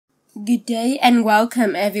Good day and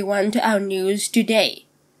welcome everyone to our news today.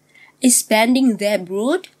 Expanding their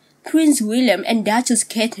brood, Prince William and Duchess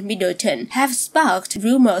Kate Middleton have sparked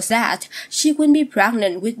rumors that she will be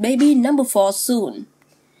pregnant with baby number 4 soon.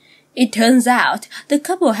 It turns out the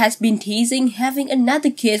couple has been teasing having another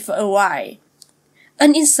kid for a while.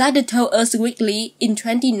 An insider told Us Weekly in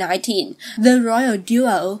 2019 the royal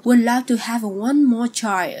duo would love to have one more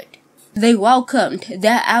child. They welcomed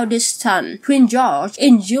their eldest son, Prince George,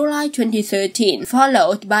 in July 2013,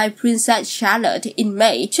 followed by Princess Charlotte in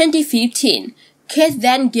May 2015. Kate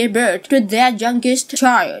then gave birth to their youngest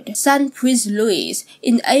child, son Prince Louis,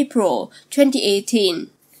 in April 2018.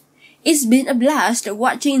 It's been a blast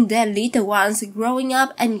watching their little ones growing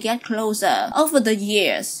up and get closer over the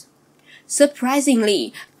years.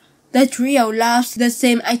 Surprisingly, the trio loves the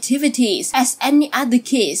same activities as any other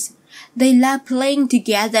kids. They love playing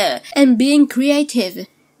together and being creative.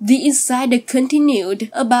 The insider continued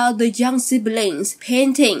about the young siblings.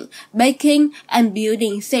 Painting, baking, and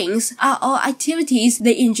building things are all activities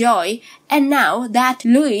they enjoy, and now that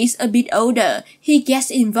Louis is a bit older, he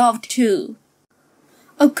gets involved too.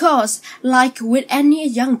 Of course, like with any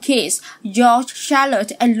young kids, George,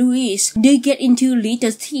 Charlotte, and Louis do get into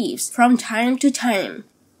little tiffs from time to time.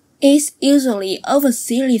 It's usually over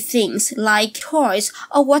silly things like toys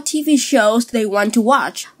or what TV shows they want to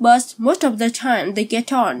watch, but most of the time they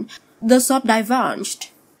get on, the source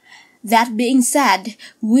divulged. That being said,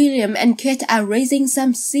 William and Kate are raising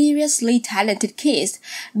some seriously talented kids.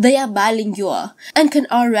 They are bilingual and can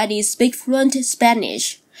already speak fluent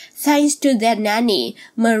Spanish, thanks to their nanny,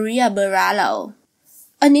 Maria Barallo.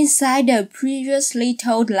 An insider previously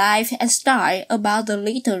told Life and Style about the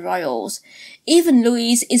little royals. Even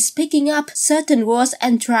Louis is picking up certain words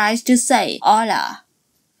and tries to say hola.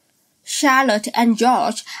 Charlotte and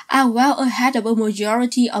George are well ahead of a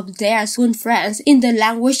majority of their school friends in the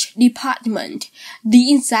language department.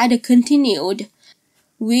 The insider continued.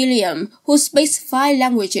 William, who speaks 5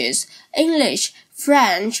 languages, English,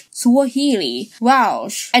 French, Swahili,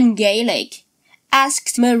 Welsh, and Gaelic,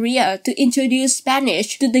 asked Maria to introduce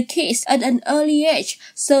Spanish to the kids at an early age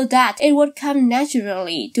so that it would come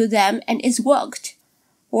naturally to them, and it's worked.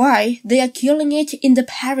 Why, they are killing it in the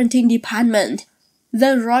parenting department.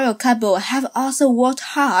 The royal couple have also worked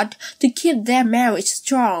hard to keep their marriage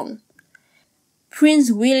strong.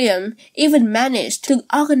 Prince William even managed to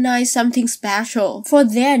organize something special for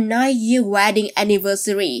their 9-year wedding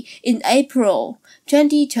anniversary in April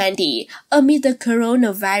 2020 amid the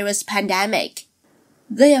coronavirus pandemic.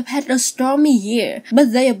 They have had a stormy year,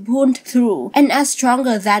 but they have pulled through and are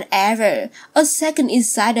stronger than ever, a second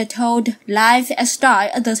insider told Life and Style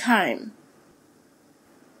at the time.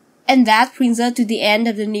 And that brings us to the end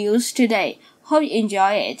of the news today. Hope you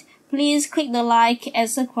enjoy it. Please click the like and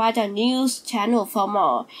subscribe to our news channel for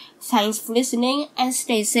more. Thanks for listening and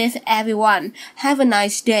stay safe everyone. Have a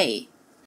nice day.